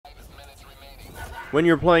When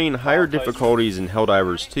you're playing higher difficulties in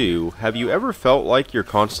Helldivers 2, have you ever felt like you're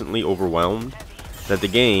constantly overwhelmed? That the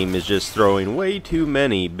game is just throwing way too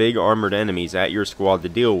many big armored enemies at your squad to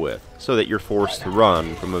deal with, so that you're forced to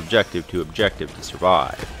run from objective to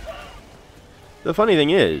survive? The funny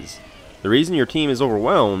thing is, the reason your team is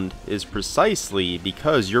overwhelmed is precisely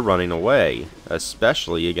because you're running away,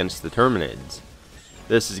 especially against the Terminids.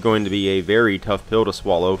 This is going to be a very tough pill to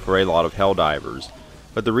swallow for a lot of Helldivers.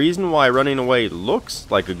 But the reason why running away looks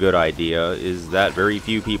like a good idea is that very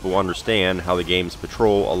few people understand how the game's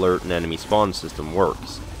patrol, alert, and enemy spawn system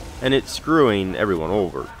works, and it's screwing everyone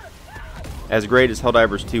over. As great as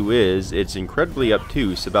Helldivers 2 is, it's incredibly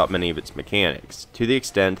obtuse about many of its mechanics, to the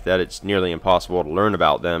extent that it's nearly impossible to learn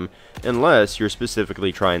about them unless you're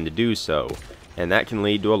specifically trying to do so, and that can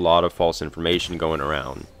lead to a lot of false information going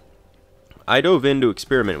around. I dove in to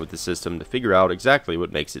experiment with the system to figure out exactly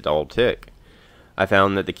what makes it all tick. I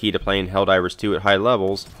found that the key to playing Helldivers 2 at high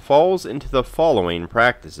levels falls into the following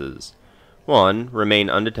practices. 1. Remain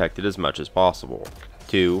undetected as much as possible.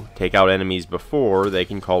 2. Take out enemies before they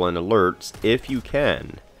can call in alerts, if you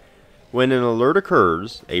can. When an alert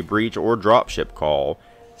occurs, a breach or dropship call,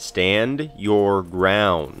 stand your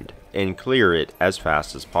ground and clear it as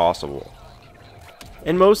fast as possible.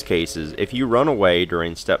 In most cases, if you run away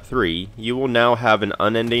during Step 3, you will now have an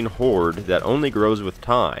unending horde that only grows with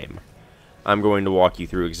time. I'm going to walk you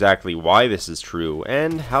through exactly why this is true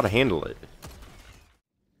and how to handle it.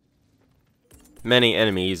 Many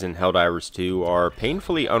enemies in Helldivers 2 are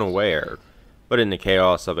painfully unaware, but in the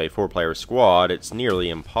chaos of a 4-player squad, it's nearly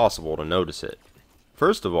impossible to notice it.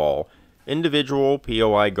 First of all, individual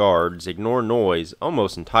POI guards ignore noise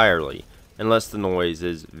almost entirely, unless the noise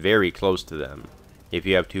is very close to them. If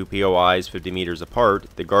you have 2 POIs 50 meters apart,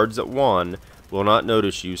 the guards at one will not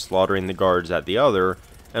notice you slaughtering the guards at the other,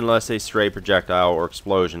 unless a stray projectile or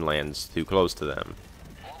explosion lands too close to them.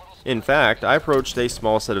 In fact, I approached a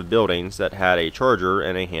small set of buildings that had a charger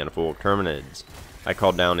and a handful of Terminids. I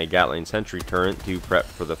called down a Gatling sentry turret to prep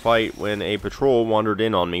for the fight when a patrol wandered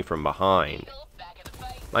in on me from behind.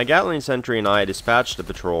 My Gatling sentry and I dispatched the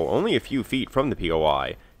patrol only a few feet from the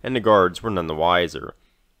POI, and the guards were none the wiser.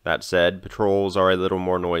 That said, patrols are a little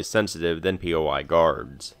more noise sensitive than POI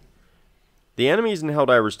guards. The enemies in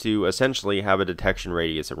Helldivers 2 essentially have a detection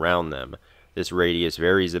radius around them. This radius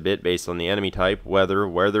varies a bit based on the enemy type, weather,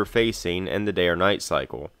 where they're facing, and the day or night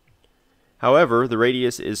cycle. However, the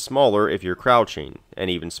radius is smaller if you're crouching, and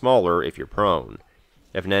even smaller if you're prone.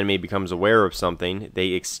 If an enemy becomes aware of something, they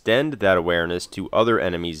extend that awareness to other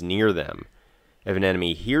enemies near them. If an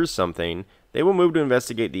enemy hears something, they will move to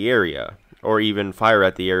investigate the area, or even fire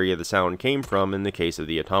at the area the sound came from in the case of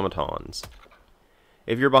the automatons.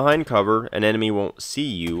 If you're behind cover, an enemy won't see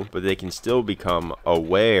you, but they can still become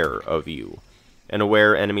aware of you. An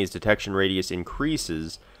aware enemy's detection radius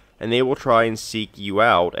increases, and they will try and seek you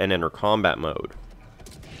out and enter combat mode.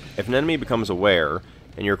 If an enemy becomes aware,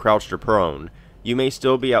 and you're crouched or prone, you may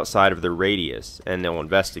still be outside of their radius, and they'll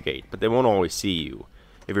investigate, but they won't always see you.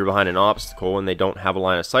 If you're behind an obstacle and they don't have a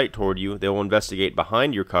line of sight toward you, they will investigate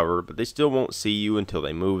behind your cover, but they still won't see you until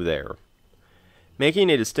they move there.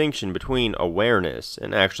 Making a distinction between awareness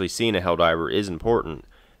and actually seeing a Helldiver is important,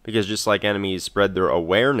 because just like enemies spread their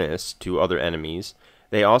awareness to other enemies,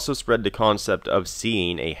 they also spread the concept of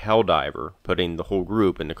seeing a Helldiver, putting the whole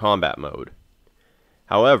group into combat mode.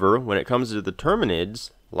 However, when it comes to the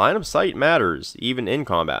Terminids, line of sight matters, even in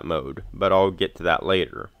combat mode, but I'll get to that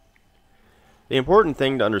later. The important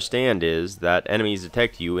thing to understand is that enemies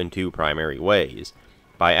detect you in 2 primary ways: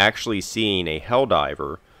 by actually seeing a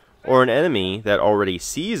Helldiver, or an enemy that already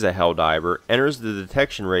sees a Helldiver enters the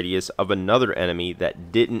detection radius of another enemy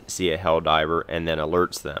that didn't see a Helldiver and then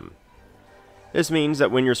alerts them. This means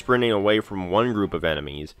that when you're sprinting away from one group of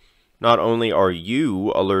enemies, not only are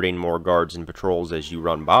you alerting more guards and patrols as you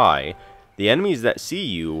run by, the enemies that see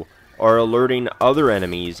you are alerting other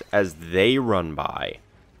enemies as they run by.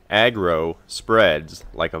 Aggro spreads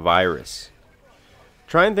like a virus.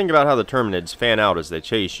 Try and think about how the Terminids fan out as they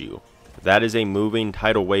chase you. That is a moving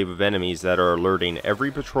tidal wave of enemies that are alerting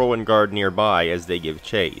every patrol and guard nearby as they give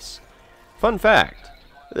chase. Fun fact,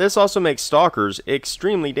 this also makes stalkers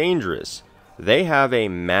extremely dangerous. They have a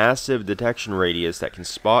massive detection radius that can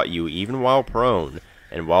spot you even while prone,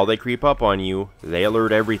 and while they creep up on you, they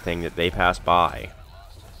alert everything that they pass by.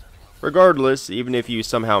 Regardless, even if you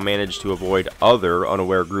somehow manage to avoid other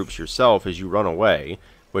unaware groups yourself as you run away,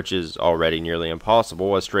 which is already nearly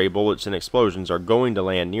impossible as stray bullets and explosions are going to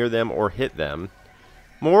land near them or hit them,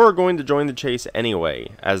 more are going to join the chase anyway,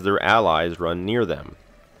 as their allies run near them.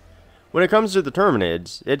 When it comes to the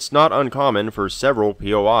Terminids, it's not uncommon for several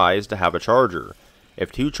POIs to have a charger.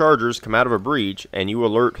 If 2 chargers come out of a breach and you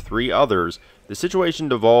alert 3 others, the situation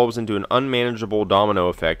devolves into an unmanageable domino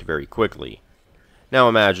effect very quickly. Now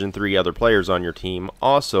imagine 3 other players on your team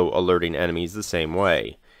also alerting enemies the same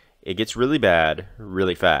way. It gets really bad,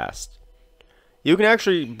 really fast. You can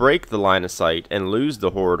actually break the line of sight and lose the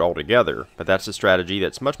horde altogether, but that's a strategy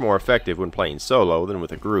that's much more effective when playing solo than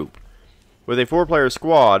with a group. With a 4-player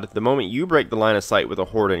squad, the moment you break the line of sight with a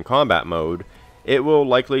horde in combat mode, it will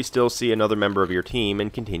likely still see another member of your team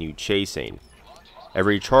and continue chasing.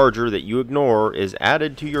 Every charger that you ignore is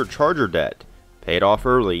added to your charger debt. Pay it off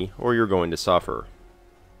early, or you're going to suffer.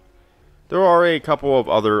 There are a couple of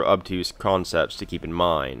other obtuse concepts to keep in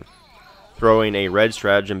mind. Throwing a red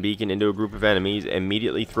stratagem beacon into a group of enemies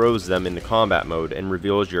immediately throws them into combat mode and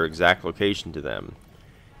reveals your exact location to them.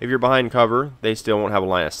 If you're behind cover, they still won't have a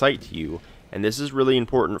line of sight to you, and this is really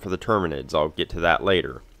important for the Terminids. I'll get to that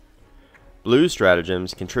later. Blue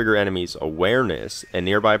stratagems can trigger enemies' awareness, and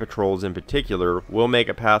nearby patrols in particular will make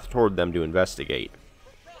a path toward them to investigate.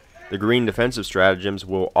 The green defensive stratagems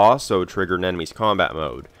will also trigger an enemy's combat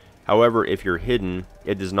mode. However, if you're hidden,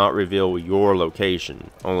 it does not reveal your location,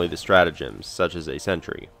 only the stratagems, such as a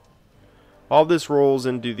sentry. All this rolls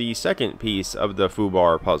into the second piece of the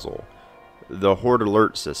FUBAR puzzle, the Horde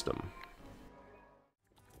Alert system.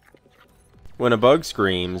 When a bug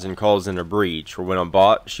screams and calls in a breach, or when a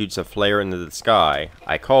bot shoots a flare into the sky,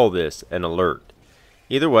 I call this an alert.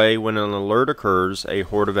 Either way, when an alert occurs, a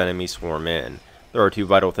horde of enemies swarm in. There are 2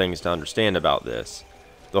 vital things to understand about this.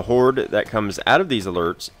 The horde that comes out of these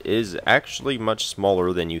alerts is actually much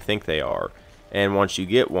smaller than you think they are, and once you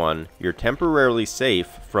get one, you're temporarily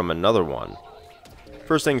safe from another one.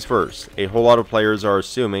 First things first, a whole lot of players are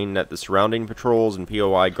assuming that the surrounding patrols and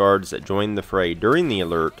POI guards that join the fray during the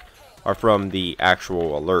alert are from the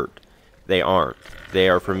actual alert. They aren't. They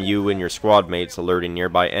are from you and your squad mates alerting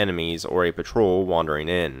nearby enemies or a patrol wandering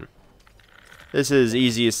in. This is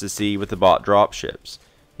easiest to see with the bot dropships.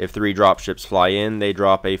 If 3 dropships fly in, they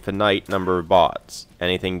drop a finite number of bots.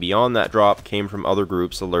 Anything beyond that drop came from other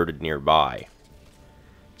groups alerted nearby.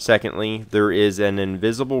 Secondly, there is an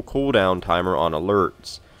invisible cooldown timer on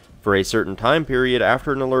alerts. For a certain time period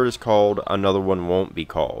after an alert is called, another one won't be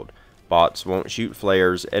called. Bots won't shoot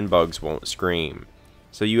flares, and bugs won't scream.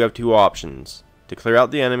 So you have 2 options: to clear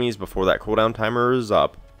out the enemies before that cooldown timer is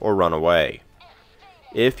up, or run away.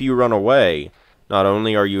 If you run away, not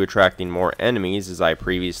only are you attracting more enemies as I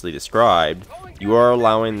previously described, you are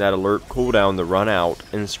allowing that alert cooldown to run out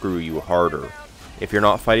and screw you harder. If you're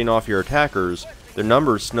not fighting off your attackers, their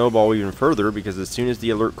numbers snowball even further because as soon as the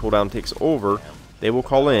alert cooldown takes over, they will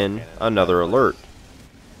call in another alert.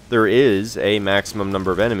 There is a maximum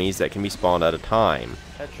number of enemies that can be spawned at a time,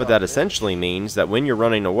 but that essentially means that when you're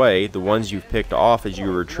running away, the ones you've picked off as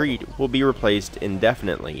you retreat will be replaced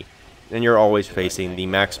indefinitely, and you're always facing the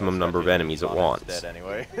maximum number of enemies at once.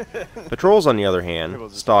 Patrols, on the other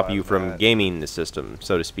hand, stop you from gaming the system,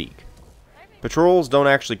 so to speak. Patrols don't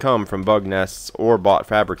actually come from bug nests or bot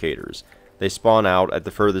fabricators. They spawn out at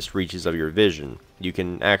the furthest reaches of your vision. You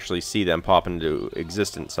can actually see them pop into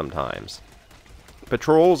existence sometimes.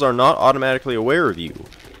 Patrols are not automatically aware of you,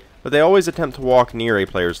 but they always attempt to walk near a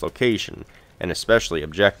player's location, and especially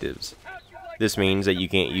objectives. This means that you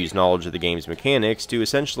can't use knowledge of the game's mechanics to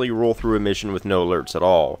essentially roll through a mission with no alerts at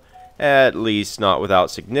all, at least not without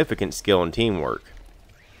significant skill and teamwork.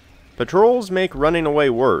 Patrols make running away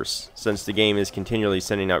worse, since the game is continually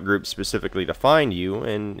sending out groups specifically to find you,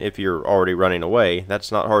 and if you're already running away,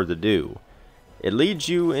 that's not hard to do. It leads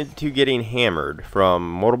you into getting hammered from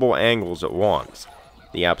multiple angles at once,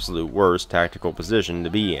 the absolute worst tactical position to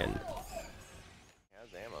be in.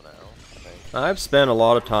 I've spent a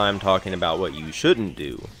lot of time talking about what you shouldn't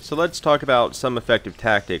do, so let's talk about some effective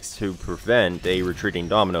tactics to prevent a retreating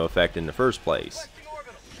domino effect in the first place.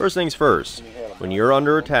 First things first, when you're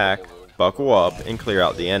under attack, buckle up and clear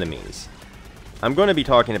out the enemies. I'm going to be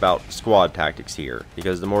talking about squad tactics here,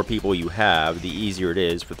 because the more people you have, the easier it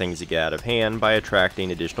is for things to get out of hand by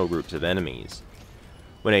attracting additional groups of enemies.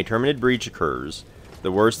 When a Terminid breach occurs,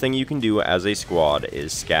 the worst thing you can do as a squad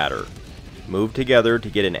is scatter. Move together to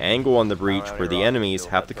get an angle on the breach where the enemies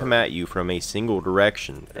have to come at you from a single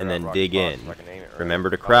direction, and then dig in. Remember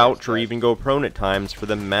to crouch or even go prone at times for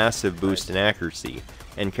the massive boost in accuracy,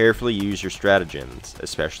 and carefully use your stratagems,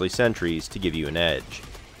 especially sentries, to give you an edge.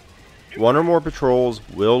 One or more patrols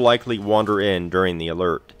will likely wander in during the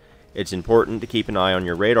alert. It's important to keep an eye on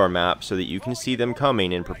your radar map so that you can see them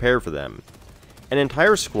coming and prepare for them. An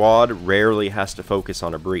entire squad rarely has to focus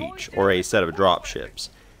on a breach or a set of dropships.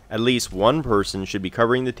 At least one person should be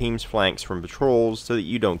covering the team's flanks from patrols so that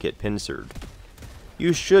you don't get pincered.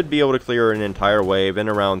 You should be able to clear an entire wave in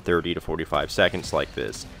around 30 to 45 seconds like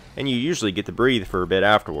this, and you usually get to breathe for a bit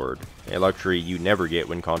afterward, a luxury you never get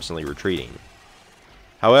when constantly retreating.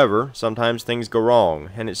 However, sometimes things go wrong,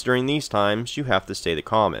 and it's during these times you have to stay the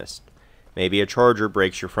calmest. Maybe a charger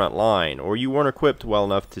breaks your front line, or you weren't equipped well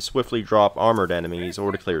enough to swiftly drop armored enemies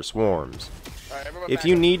or to clear swarms. If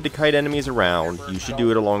you need to kite enemies around, you should do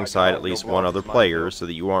it alongside at least one other player so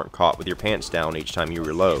that you aren't caught with your pants down each time you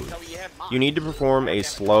reload. You need to perform a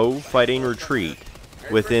slow fighting retreat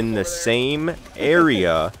within the same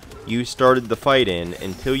area you started the fight in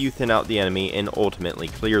until you thin out the enemy and ultimately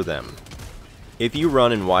clear them. If you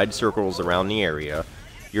run in wide circles around the area,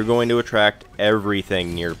 you're going to attract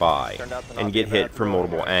everything nearby and get hit from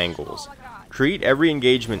multiple angles. Treat every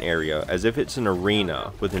engagement area as if it's an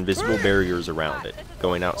arena with invisible barriers around it.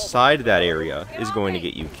 Going outside that area is going to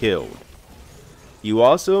get you killed. You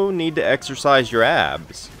also need to exercise your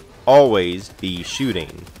abs. Always be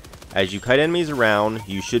shooting. As you kite enemies around,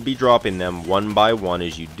 you should be dropping them one by one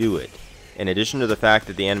as you do it. In addition to the fact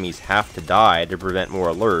that the enemies have to die to prevent more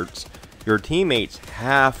alerts, your teammates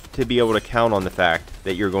have to be able to count on the fact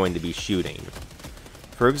that you're going to be shooting.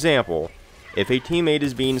 For example, if a teammate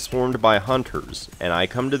is being swarmed by hunters, and I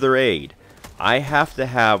come to their aid, I have to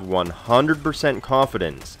have 100%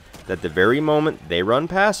 confidence that the very moment they run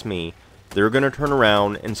past me, they're going to turn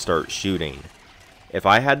around and start shooting. If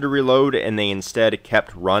I had to reload and they instead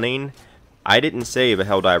kept running, I didn't save a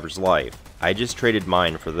Helldiver's life, I just traded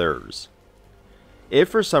mine for theirs. If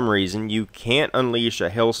for some reason you can't unleash a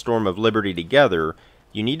Hailstorm of Liberty together,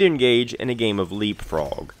 you need to engage in a game of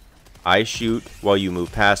leapfrog. I shoot while you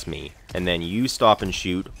move past me, and then you stop and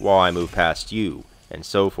shoot while I move past you, and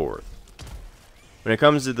so forth. When it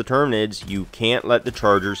comes to the Terminids, you can't let the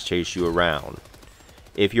chargers chase you around.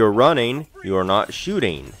 If you're running, you are not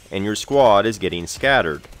shooting, and your squad is getting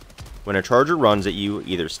scattered. When a charger runs at you,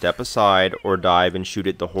 either step aside or dive and shoot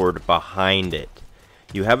at the horde behind it.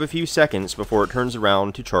 You have a few seconds before it turns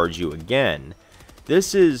around to charge you again.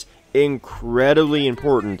 This is incredibly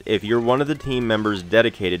important if you're one of the team members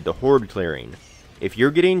dedicated to horde clearing. If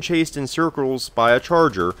you're getting chased in circles by a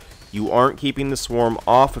charger, you aren't keeping the swarm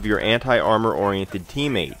off of your anti-armor oriented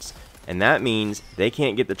teammates, and that means they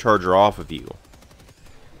can't get the charger off of you.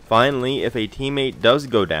 Finally, if a teammate does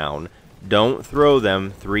go down, don't throw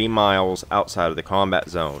them 3 miles outside of the combat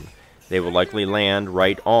zone. They will likely land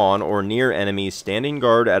right on or near enemies standing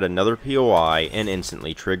guard at another POI and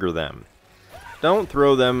instantly trigger them. Don't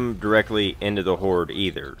throw them directly into the horde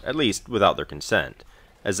either, at least without their consent,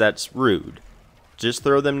 as that's rude. Just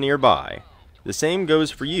throw them nearby. The same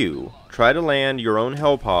goes for you. Try to land your own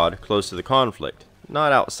hellpod close to the conflict,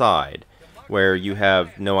 not outside, where you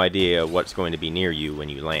have no idea what's going to be near you when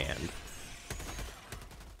you land.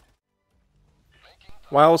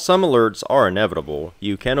 While some alerts are inevitable,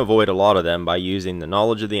 you can avoid a lot of them by using the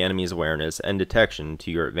knowledge of the enemy's awareness and detection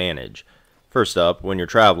to your advantage. First up, when you're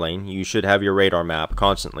traveling, you should have your radar map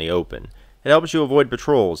constantly open. It helps you avoid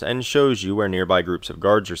patrols and shows you where nearby groups of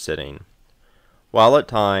guards are sitting. While at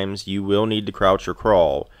times you will need to crouch or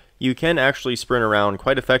crawl, you can actually sprint around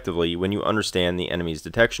quite effectively when you understand the enemy's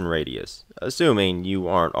detection radius, assuming you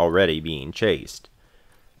aren't already being chased.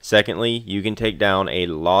 Secondly, you can take down a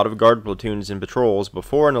lot of guard platoons and patrols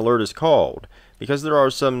before an alert is called, because there are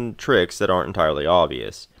some tricks that aren't entirely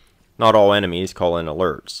obvious. Not all enemies call in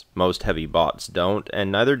alerts, most heavy bots don't,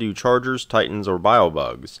 and neither do chargers, titans, or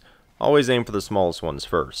biobugs. Always aim for the smallest ones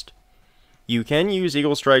first. You can use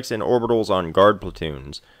eagle strikes and orbitals on guard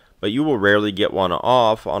platoons, but you will rarely get one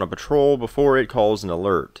off on a patrol before it calls an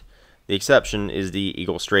alert. The exception is the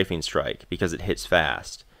eagle strafing strike, because it hits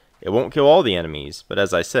fast. It won't kill all the enemies, but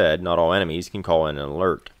as I said, not all enemies can call in an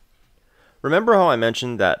alert. Remember how I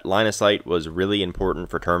mentioned that line of sight was really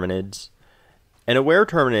important for Terminids? An aware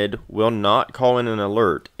Terminid will not call in an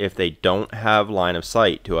alert if they don't have line of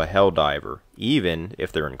sight to a Helldiver, even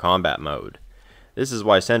if they're in combat mode. This is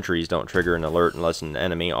why sentries don't trigger an alert unless an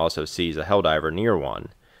enemy also sees a Helldiver near one.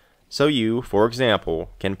 So you, for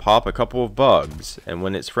example, can pop a couple of bugs, and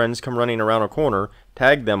when its friends come running around a corner,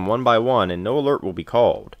 tag them one by one and no alert will be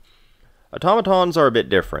called. Automatons are a bit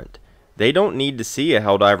different. They don't need to see a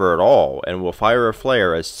Helldiver at all, and will fire a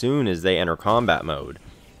flare as soon as they enter combat mode.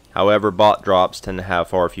 However, bot drops tend to have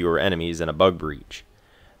far fewer enemies than a bug breach.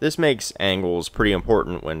 This makes angles pretty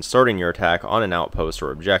important when starting your attack on an outpost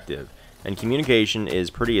or objective, and communication is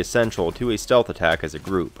pretty essential to a stealth attack as a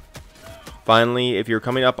group. Finally, if you're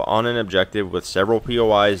coming up on an objective with several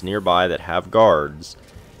POIs nearby that have guards,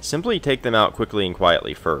 simply take them out quickly and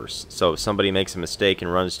quietly first, so if somebody makes a mistake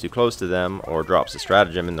and runs too close to them or drops a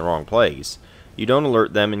stratagem in the wrong place, you don't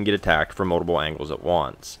alert them and get attacked from multiple angles at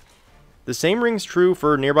once. The The same rings true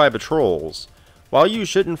for nearby patrols. While you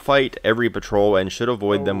shouldn't fight every patrol and should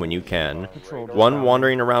avoid them when you can, one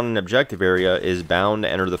wandering around an objective area is bound to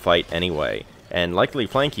enter the fight anyway, and likely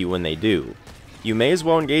flank you when they do. You may as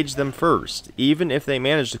well engage them first. Even if they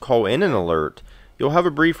manage to call in an alert, you'll have a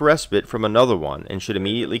brief respite from another one and should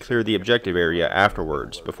immediately clear the objective area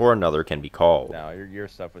afterwards before another can be called. No, your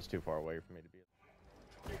stuff was too far away for me to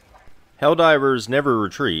be. Helldivers never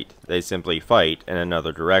retreat, they simply fight in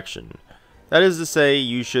another direction. That is to say,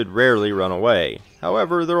 you should rarely run away.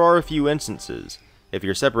 However, there are a few instances. If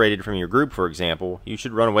you're separated from your group, for example, you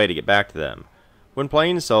should run away to get back to them. When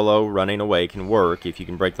playing solo, running away can work if you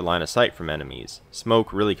can break the line of sight from enemies.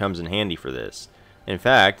 Smoke really comes in handy for this. In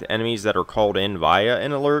fact, enemies that are called in via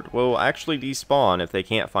an alert will actually despawn if they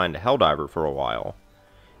can't find a Helldiver for a while.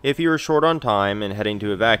 If you are short on time and heading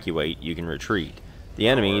to evacuate, you can retreat. The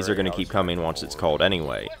enemies are going to keep coming once it's called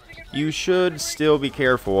anyway. You should still be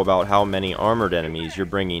careful about how many armored enemies you're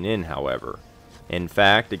bringing in, however. In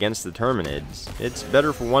fact, against the Terminids, it's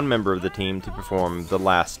better for one member of the team to perform the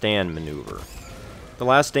Last Stand maneuver. The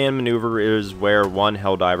Last Stand maneuver is where one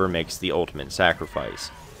Helldiver makes the ultimate sacrifice.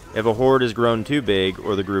 If a horde has grown too big,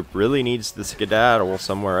 or the group really needs to skedaddle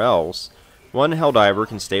somewhere else, one Helldiver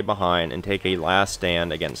can stay behind and take a last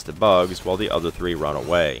stand against the bugs while the other three run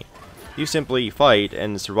away. You simply fight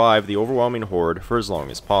and survive the overwhelming horde for as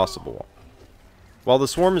long as possible. While the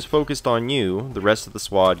swarm is focused on you, the rest of the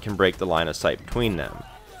squad can break the line of sight between them.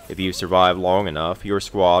 If you survive long enough, your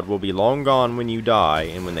squad will be long gone when you die,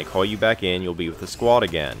 and when they call you back in, you'll be with the squad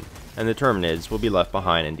again, and the Terminids will be left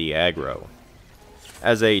behind in de-aggro.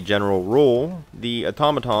 As a general rule, the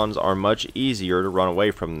automatons are much easier to run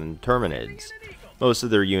away from than the Terminids. Most of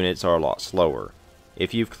their units are a lot slower.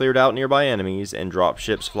 If you've cleared out nearby enemies and drop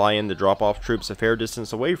ships fly in to drop off troops a fair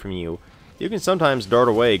distance away from you, you can sometimes dart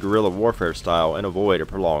away guerrilla warfare style and avoid a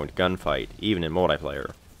prolonged gunfight, even in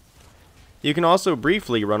multiplayer. You can also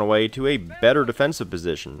briefly run away to a better defensive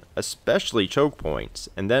position, especially choke points,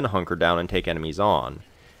 and then hunker down and take enemies on.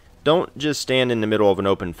 Don't just stand in the middle of an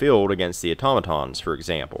open field against the automatons, for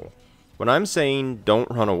example. When I'm saying don't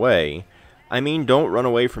run away, I mean don't run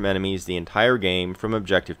away from enemies the entire game from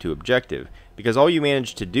objective to objective, because all you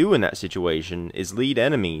manage to do in that situation is lead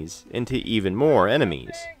enemies into even more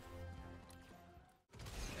enemies.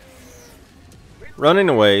 Running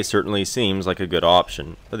away certainly seems like a good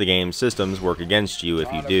option, but the game's systems work against you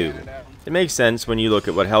if you do. It makes sense when you look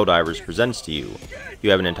at what Helldivers presents to you.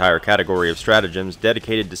 You have an entire category of stratagems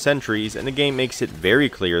dedicated to sentries, and the game makes it very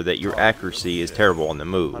clear that your accuracy is terrible on the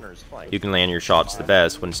move. You can land your shots the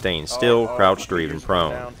best when staying still, crouched, or even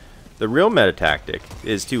prone. The real meta tactic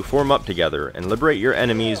is to form up together and liberate your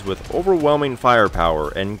enemies with overwhelming firepower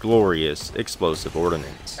and glorious explosive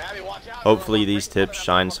ordnance. Hopefully these tips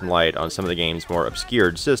shine some light on some of the game's more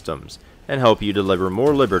obscured systems, and help you deliver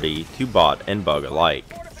more liberty to bot and bug alike.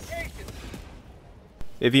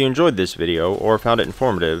 If you enjoyed this video or found it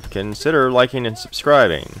informative, consider liking and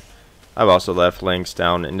subscribing. I've also left links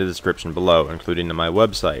down in the description below, including to my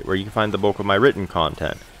website, where you can find the bulk of my written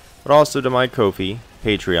content, but also to my Ko-fi,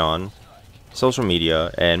 Patreon, social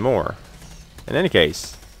media, and more. In any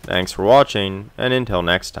case, thanks for watching, and until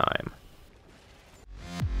next time.